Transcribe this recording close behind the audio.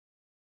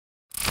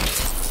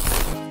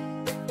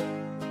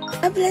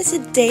A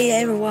blessed day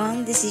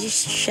everyone, this is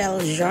Shell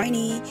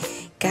Journey.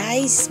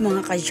 Guys,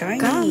 mga ka-journey,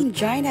 come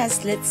join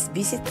us. Let's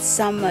visit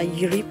some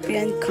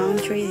European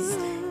countries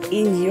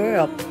in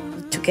Europe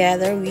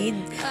together with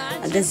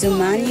the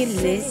Soummane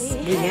Liez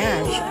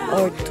voyage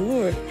or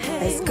tour.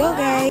 Let's go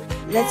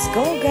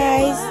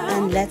guys,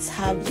 and let's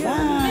have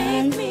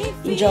fun.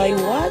 Enjoy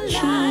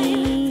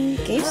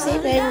watching. Keep safe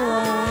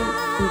everyone.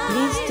 And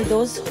please, to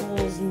those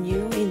who's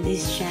new in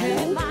this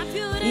channel,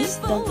 please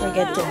don't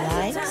forget to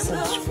like,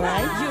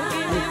 subscribe,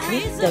 and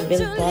click the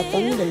bell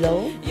button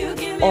below,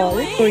 all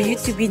for you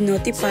to be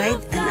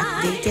notified and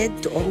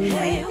updated to all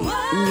my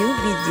new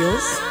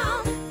videos.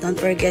 Don't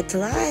forget to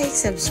like,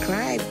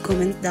 subscribe,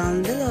 comment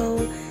down below.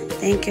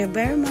 Thank you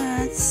very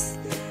much.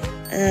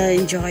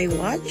 Enjoy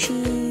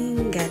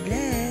watching. God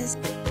bless.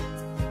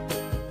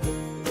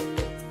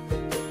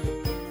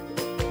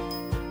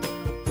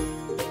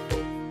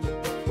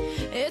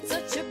 It's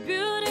such a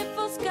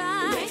beautiful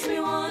sky, makes me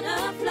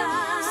wanna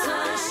fly.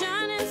 Sun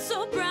shining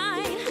so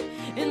bright,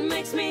 it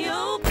makes me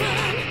open